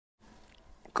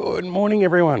Good morning,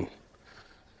 everyone.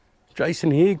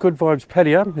 Jason here, Good Vibes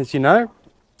Pattaya, as you know.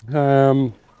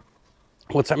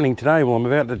 What's happening today? Well, I'm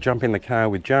about to jump in the car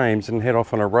with James and head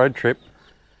off on a road trip.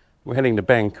 We're heading to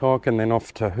Bangkok and then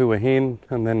off to Hua Hin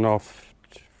and then off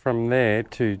from there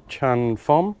to Chum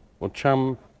Phom or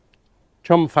Chum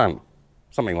Phun,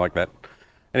 something like that.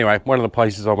 Anyway, one of the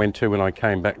places I went to when I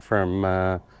came back from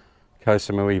Koh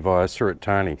Samui via Surat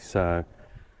Thani. So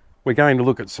we're going to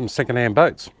look at some second-hand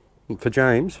boats for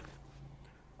James.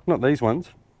 Not these ones.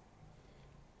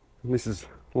 This is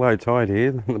low tide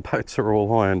here. The boats are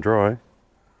all high and dry.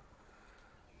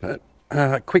 But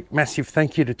quick, massive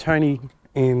thank you to Tony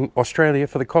in Australia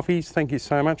for the coffees. Thank you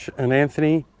so much. And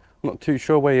Anthony, I'm not too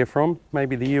sure where you're from.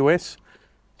 Maybe the US.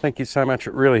 Thank you so much.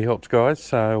 It really helps, guys.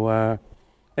 So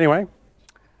anyway,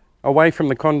 away from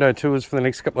the Condo tours for the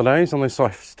next couple of days, unless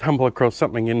I stumble across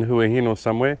something in Hua Hin or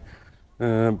somewhere.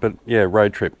 But yeah,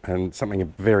 road trip and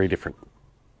something very different.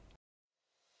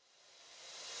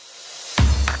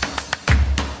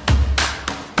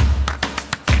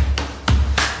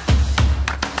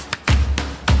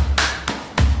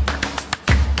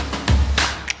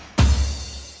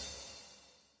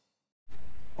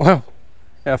 Well,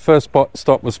 our first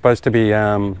stop was supposed to be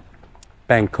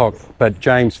Bangkok, but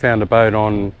James found a boat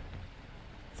on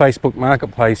Facebook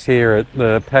Marketplace here at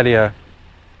the Pattaya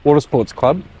Water Sports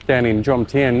Club down in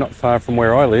Jomtien, not far from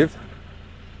where I live.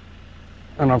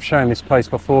 And I've shown this place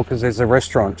before because there's a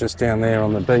restaurant just down there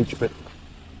on the beach. But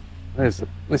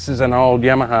this is an old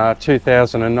Yamaha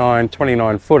 2009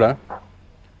 29 footer,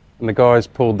 and the guys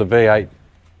pulled the V8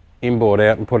 inboard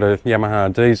out and put a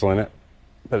Yamaha diesel in it,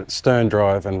 but it's stern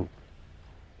drive and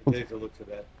diesel looks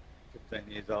about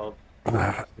 15 years old.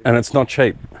 And it's not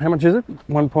cheap. How much is it?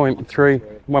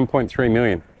 1.3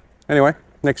 million. Anyway,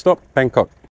 next stop, Bangkok.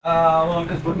 Well, I'm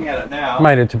just looking at it now.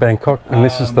 Made it to Bangkok, and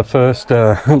this is the first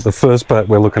boat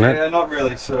we're looking at. Yeah, not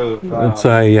really sort of. It's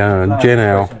a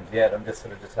Genao yet. I'm just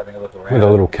sort of having a look around. with a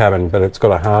little cabin, but it's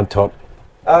got a hard top.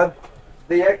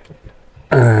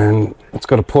 And it's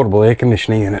got a portable air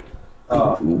conditioning in it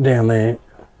down there.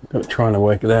 Got trying to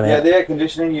work that out. Yeah, the air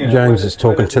conditioning unit. James is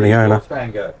talking to the owner.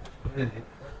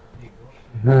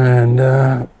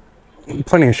 And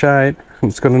plenty of shade.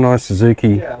 It's got a nice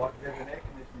Suzuki. Yeah, like there's an air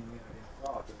conditioning unit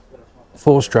inside.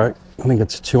 Four-stroke. I think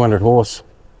it's 200 horse.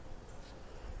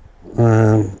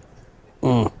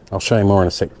 I'll show you more in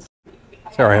a sec.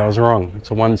 Sorry, I was wrong. It's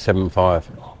a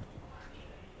 175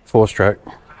 four-stroke,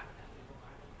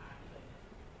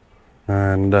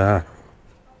 and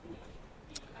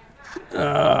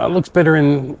looks better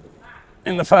in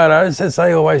the photos, as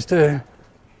they always do.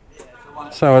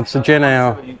 So it's a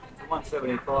Genao.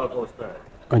 175 horsepower.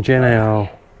 A Genao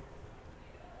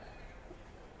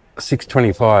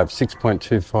 625,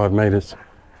 6.25 metres.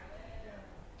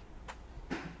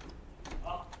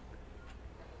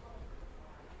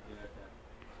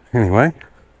 Anyway,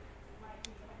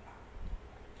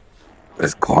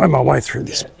 let's climb our way through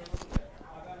this.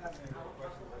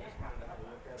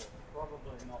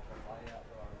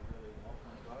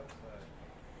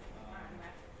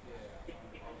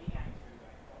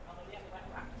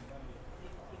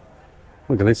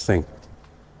 Look at this thing.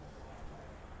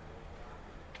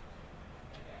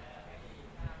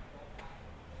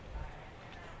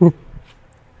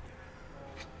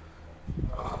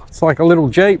 It's like a little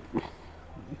Jeep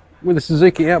with a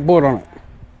Suzuki outboard on it.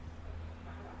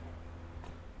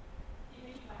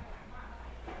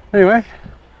 Anyway,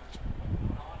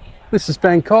 this is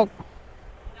Bangkok.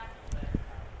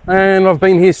 And I've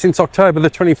been here since October the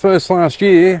 21st last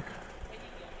year.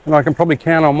 And I can probably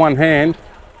count on one hand.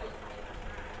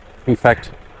 In fact,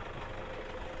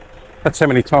 that's how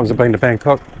many times I've been to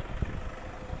Bangkok.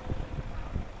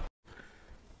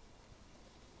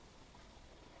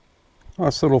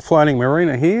 Nice little floating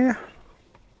marina here.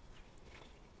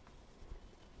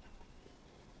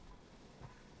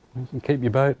 You can keep your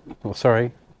boat, or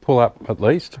sorry, pull up at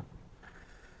least,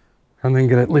 and then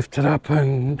get it lifted up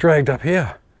and dragged up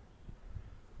here.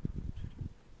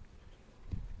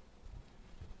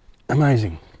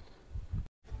 Amazing.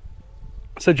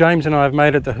 So James and I have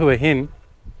made it to Hua Hin.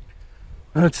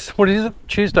 It's, what is it?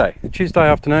 Tuesday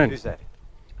afternoon. Tuesday.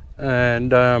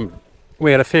 And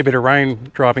we had a fair bit of rain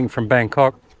driving from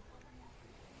Bangkok.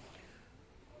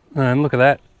 And look at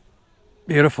that.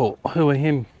 Beautiful Hua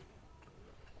Hin.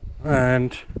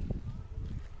 And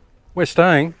we're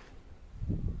staying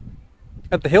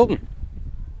at the Hilton.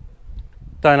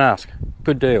 Don't ask.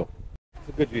 Good deal. It's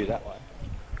a good view that way.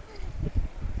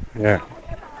 Yeah.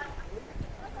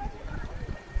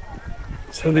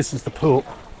 So this is the pool.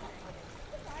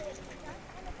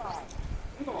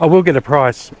 I will get a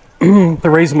price. The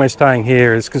reason we're staying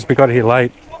here is because we got here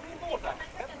late.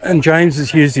 And James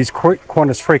has used his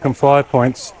Qantas frequent flyer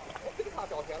points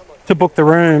to book the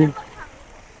room,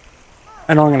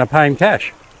 and I'm going to pay him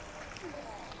cash.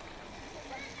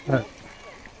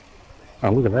 Oh,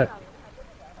 look at that.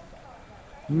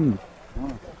 Nice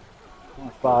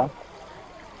bar.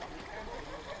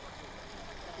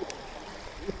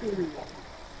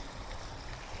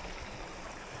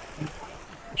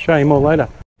 I'll show you more later.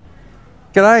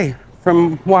 G'day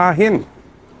from Hua Hin.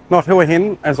 Not Hua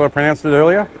Hin, as I pronounced it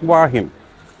earlier, Hua Hin.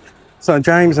 So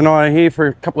James and I are here for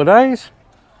a couple of days,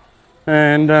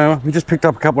 and we just picked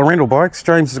up a couple of rental bikes.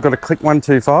 James has got a Click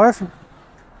 125.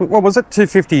 What was it?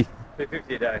 250.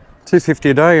 250 a day. 250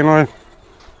 a day, and I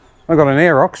got an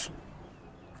Aerox,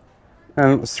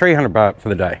 and it was 300 baht for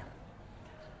the day.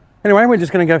 Anyway, we're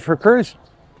just going to go for a cruise.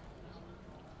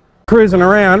 Cruising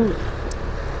around,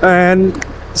 and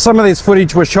some of this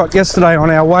footage was shot yesterday on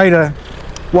our way to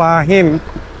Hua Hin,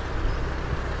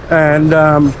 and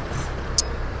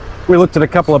we looked at a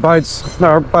couple of boats. They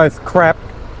were both crap.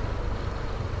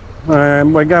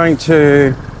 We're going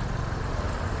to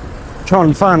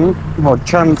Chon Fun, or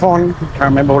Chun Fon, can't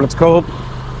remember what it's called,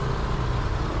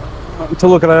 to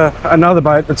look at another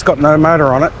boat that's got no motor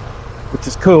on it, which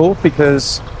is cool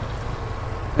because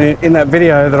in that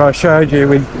video that I showed you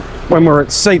when we were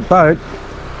at Seat Boat,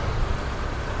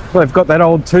 they've got that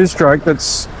old two-stroke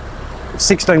that's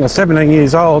 16 or 17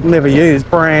 years old, never used,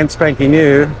 brand spanking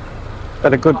new,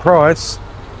 at a good price.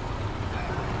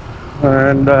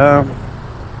 And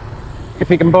if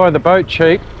you can buy the boat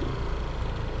cheap,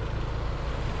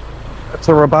 it's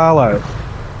a Robalo,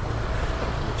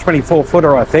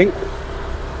 24-footer, I think.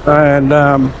 And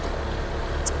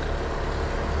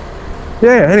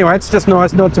yeah, anyway, it's just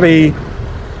nice not to be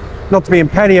in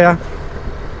Pattaya,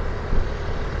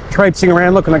 traipsing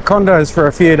around looking at condos for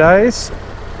a few days.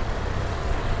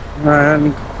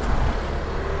 And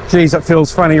geez, it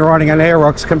feels funny riding an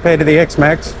Aerox compared to the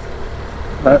X-Max,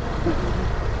 but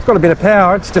it's got a bit of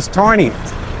power. It's just tiny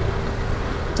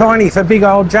for big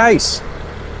old Jace.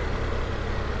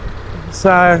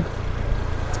 So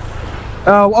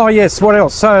oh yes, what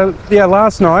else? So yeah,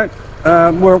 last night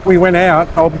we went out.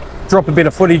 I'll drop a bit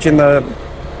of footage in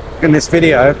this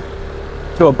video,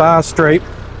 to a bar street,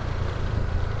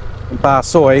 Bar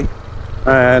Soy,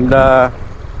 and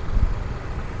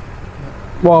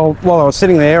while I was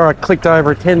sitting there, I clicked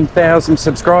over 10,000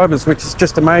 subscribers, which is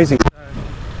just amazing.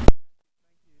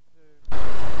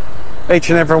 Each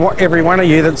and every one of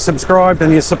you that's subscribed,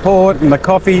 and your support and the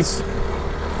coffees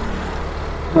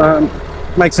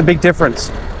makes a big difference.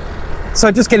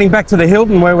 So just getting back to the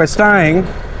Hilton where we're staying,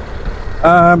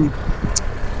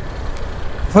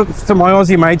 for my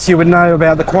Aussie mates, you would know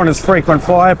about the Qantas frequent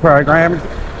flyer program,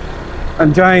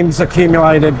 and James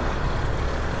accumulated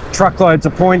truckloads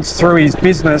of points through his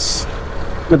business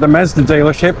with the Mazda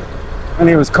dealership, and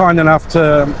he was kind enough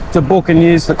to book and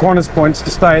use the Qantas points to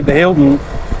stay at the Hilton.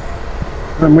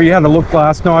 And we had a look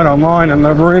last night online, and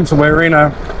the rooms we're in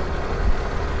are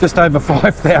just over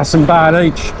 5,000 baht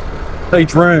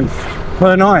each room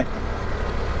per night.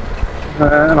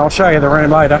 And I'll show you the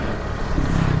room later.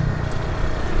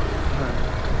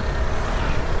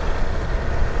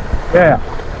 Yeah,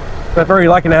 we're very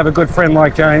lucky to have a good friend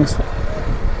like James.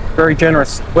 Very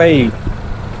generous. Hang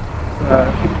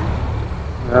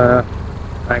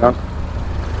on.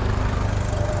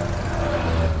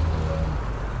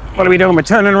 What are we doing? We're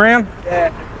turning around?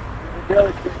 Yeah, the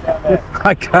really good down there.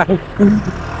 Okay.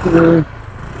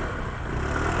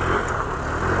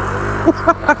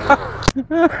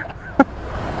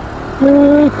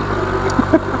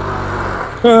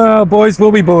 Oh, boys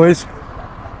will be boys.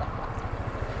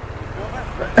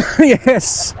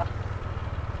 Yes.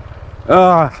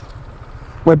 Oh,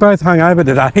 we're both hungover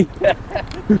today.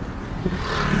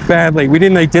 Badly. We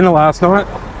didn't eat dinner last night,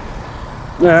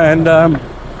 and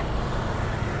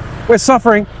we're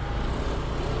suffering.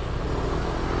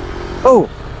 Oh,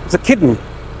 it's a kitten.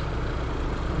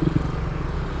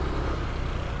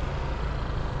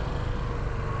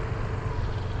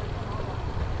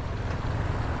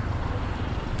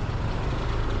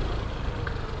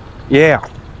 Yeah.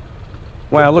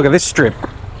 Wow, look at this strip.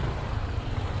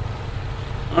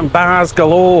 And bars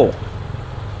galore.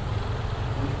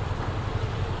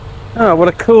 Oh, what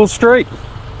a cool street.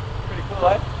 Pretty cool,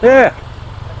 eh? Yeah.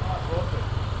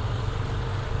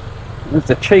 There's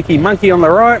a cheeky monkey on the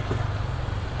right.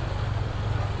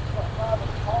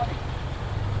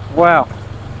 Wow.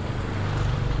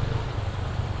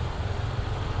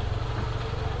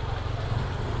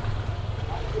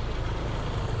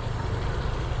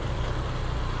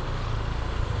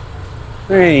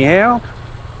 Anyhow.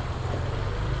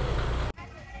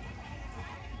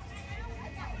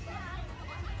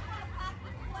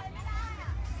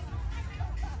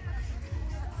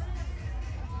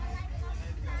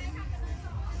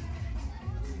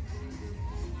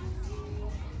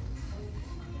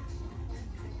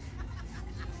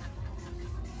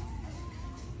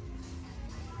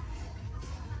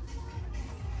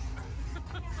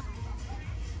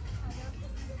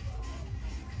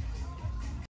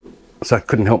 so I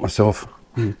couldn't help myself.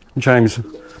 James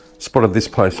spotted this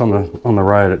place on the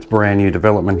road. It's brand new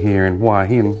development here in Hua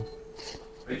Hin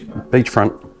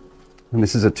beachfront, and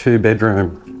this is a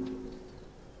 2-bedroom,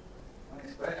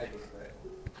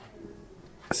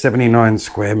 79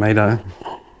 square metre.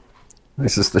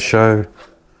 This is the show.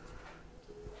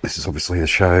 This is obviously the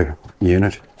show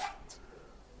unit.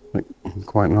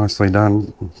 Quite nicely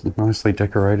done, nicely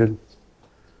decorated.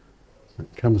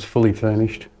 It comes fully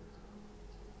furnished.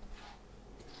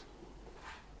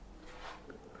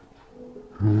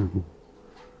 Look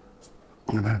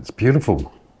at that, it's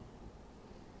beautiful.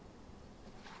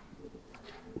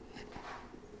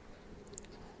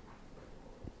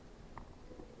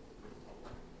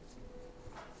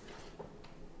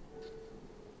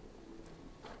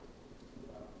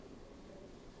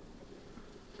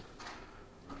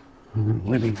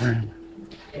 Living room.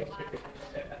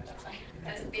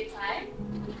 That's a bit time.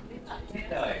 It's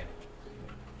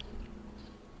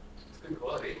good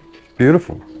quality.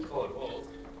 Beautiful. Coloured walls.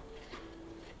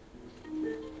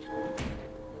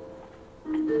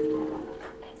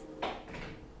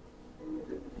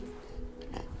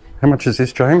 How much is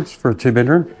this, James, for a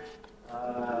 2-bedroom?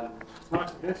 How much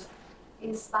is this?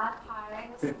 In start price,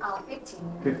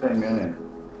 15. 15 million.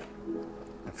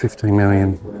 15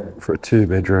 million for a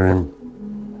 2-bedroom,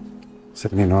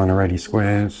 79 or 80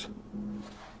 squares.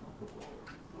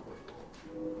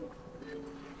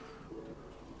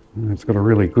 It's got a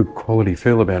really good quality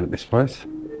feel about it, this place.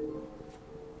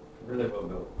 Really well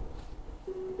built.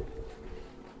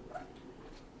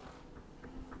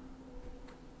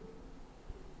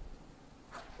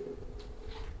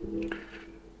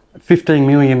 $15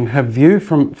 million have view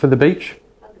for the beach. For the beach.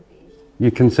 You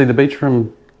can see the beach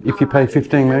from if you pay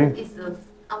 15 million. It's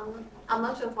I'm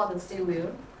not sure for the sea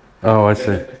view. Oh, I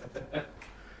see.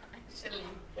 Actually,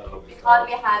 because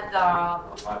we had the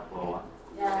High floor.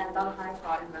 yeah the high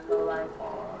floor in the low line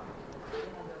for we had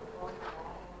the fourth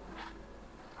floor.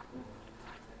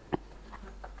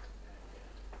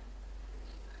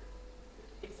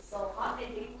 It's so hot. I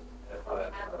think That's we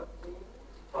right. have a pool.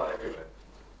 Oh, everywhere.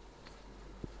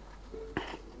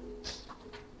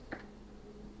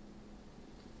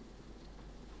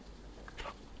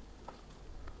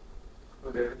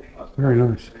 Look at everything. Very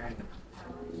nice.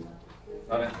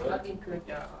 Not include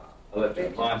the Electric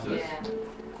appliances. yeah.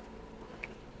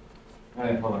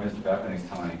 Only problem is the balcony's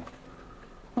tiny.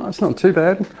 Oh, it's not too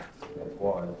bad. That's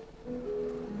wide.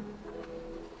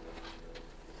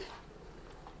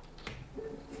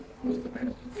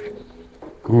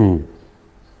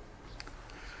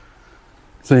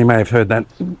 So you may have heard that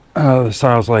the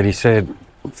sales lady said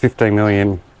 15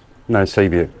 million, no sea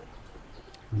view.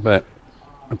 But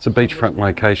it's a beachfront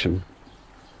location.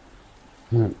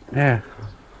 Yeah,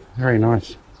 very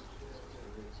nice.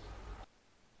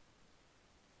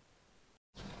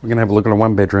 We're going to have a look at a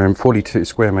 1-bedroom, 42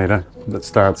 square metre that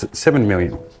starts at 7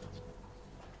 million.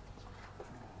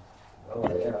 Oh,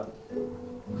 yeah.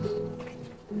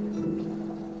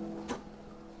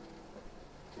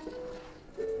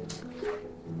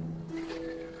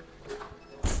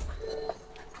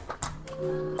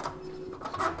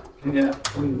 Can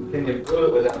you do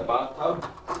it without a bathtub?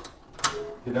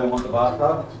 You don't want the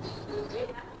bathtub?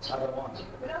 I don't want it.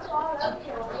 I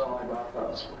don't like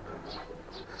bathtubs.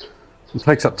 It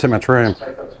takes up too much room.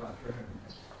 Take up too much room.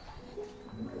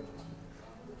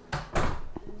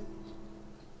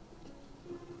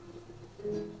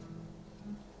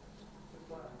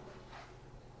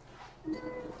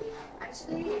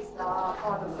 Actually, it's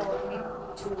for the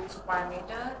 42 square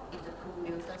meter. It's a pool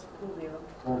view, that's pool view.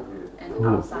 Full view. And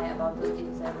outside about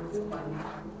 37 square meter.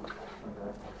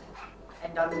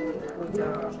 And don't include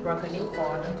the balcony for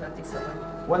the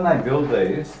 37. When they build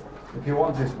these, if you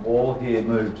want this wall here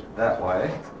moved that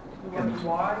way, You want to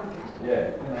wall?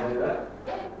 yeah, can you do that?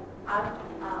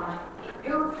 If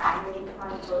you kindly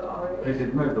transfer or If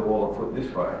you'd move the wall a foot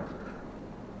this way,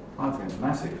 I think it's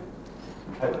massive.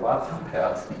 And take the bathtub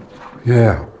out.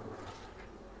 Yeah.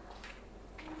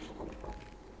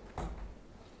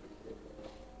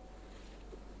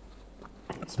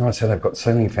 It's nice how they've got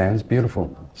ceiling fans,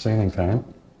 beautiful ceiling fan.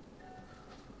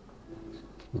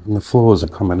 And the floor is a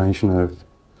combination of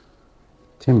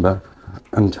timber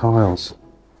and tiles.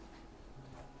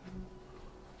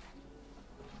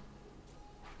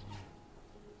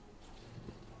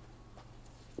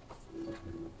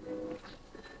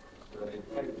 So you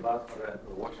take the bathtub out, put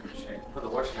the washing machine, put the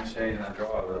washing machine in a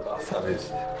dryer where the bathtub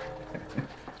is.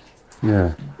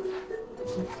 Yeah.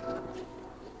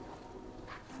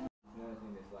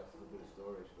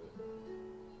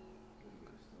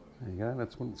 There you go,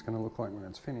 that's what it's going to look like when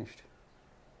it's finished.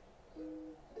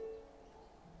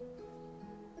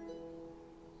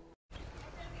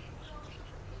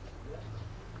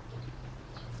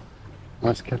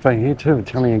 Nice cafe here too,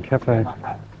 Italian cafe.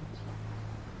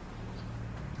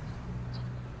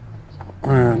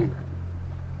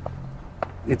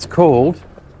 It's called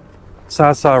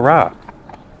Sasarai,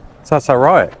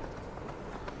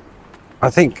 I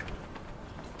think.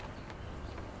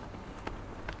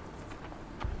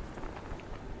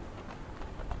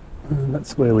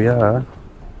 That's where we are.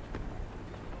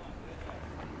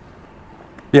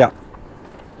 Yeah.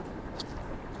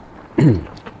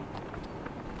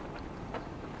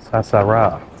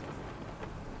 Sasarai.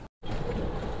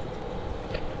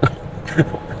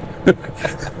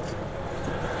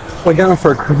 We're going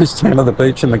for a cruise down to the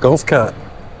beach in the golf cart.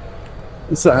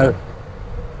 So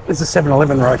there's a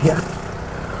 7-Eleven right here.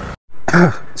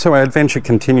 So our adventure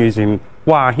continues in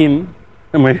Hua Hin,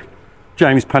 and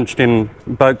James punched in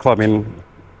boat club in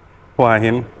Hua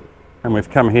Hin, and we've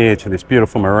come here to this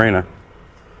beautiful marina,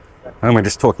 and we're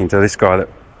just talking to this guy that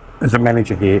is a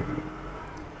manager here.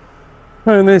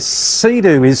 And this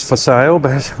Sea-Doo is for sale,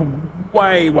 but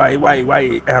way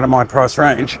out of my price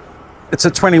range. It's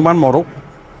a 21 model,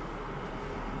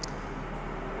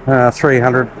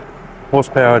 300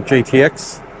 horsepower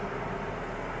GTX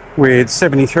with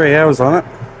 73 hours on it,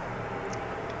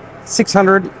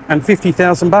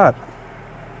 650,000 baht.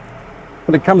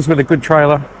 But it comes with a good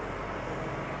trailer.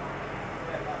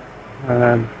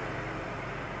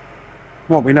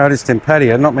 What we noticed in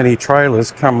Pattaya, not many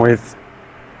trailers come with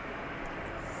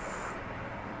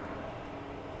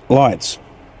lights.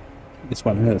 This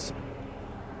one has.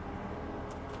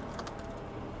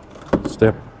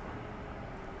 Step.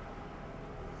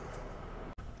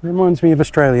 Reminds me of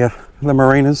Australia, the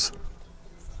marinas.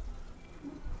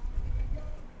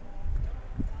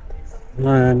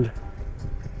 And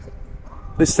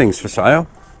this thing's for sale.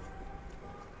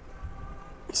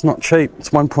 It's not cheap, it's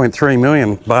 1.3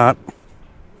 million baht.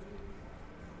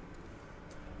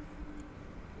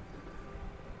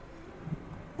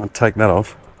 I'll take that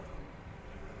off.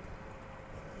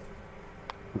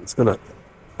 It's got a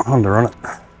Honda on it.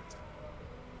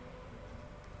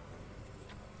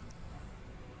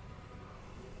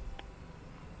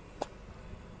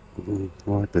 I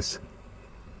like this.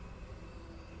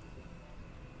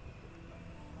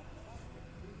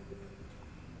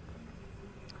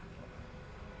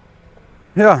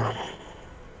 Yeah.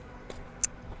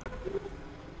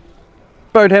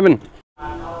 Boat heaven.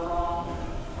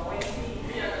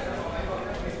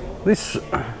 This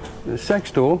sack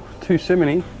store,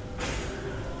 270,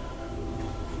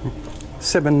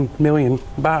 7 million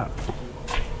baht.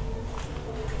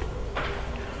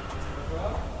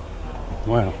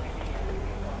 Wow.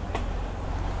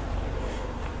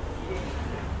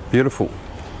 Beautiful.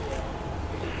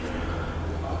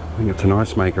 I think it's an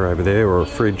ice maker over there, or a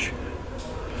fridge.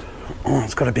 Oh,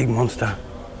 it's got a big monster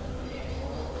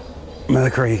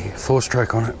Mercury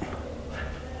 4-stroke on it.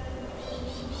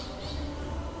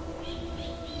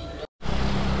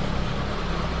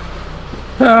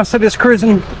 So just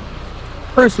cruising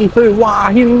through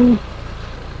Hua Hin.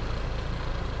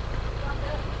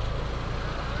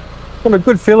 Got a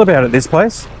good feel about it, this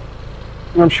place.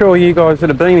 I'm sure you guys that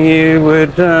have been here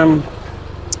would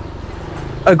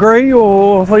agree,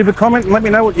 or leave a comment and let me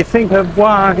know what you think of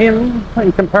Hua Hin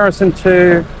in comparison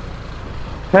to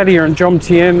Pattaya and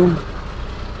Jomtien.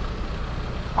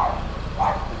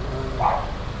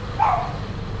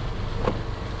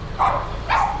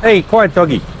 Hey, quiet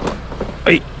doggy.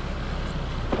 Hey.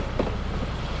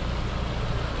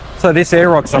 So this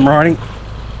Aerox I'm riding,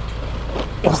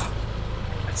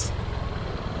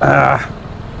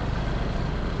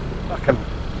 fucking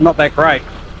not that great.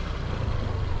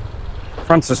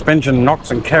 Front suspension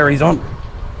knocks and carries on.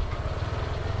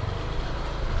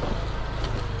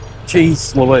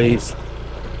 Jeez Louise.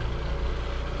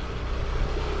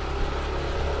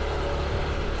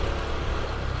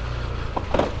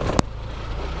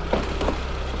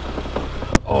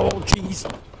 Oh jeez.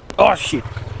 Oh shit.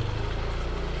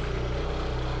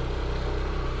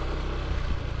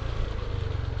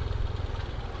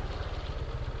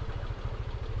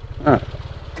 Ah.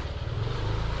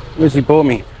 Where's he bought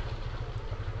me?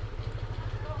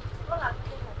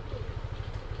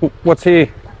 What's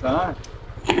here? Đó.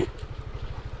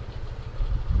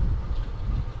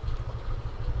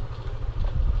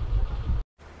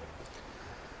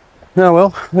 Oh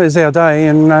well, there's our day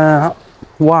in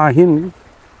Hua Hin.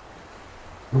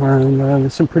 And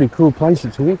there's some pretty cool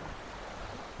places here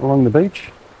along the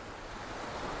beach.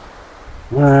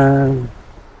 That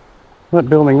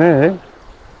building there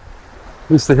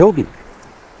is the Hilton.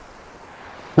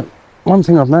 One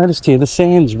thing I've noticed here, the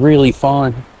sand's really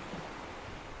fine.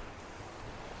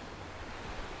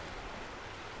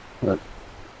 But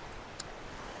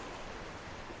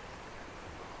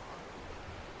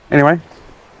Anyway,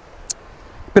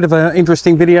 bit of an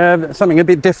interesting video, something a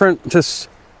bit different. Just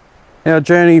our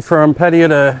journey from Pattaya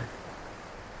to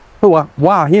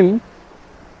Hua Hin,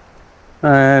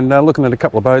 and looking at a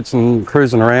couple of boats and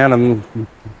cruising around, and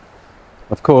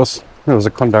of course there was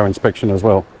a condo inspection as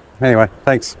well. Anyway,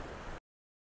 thanks.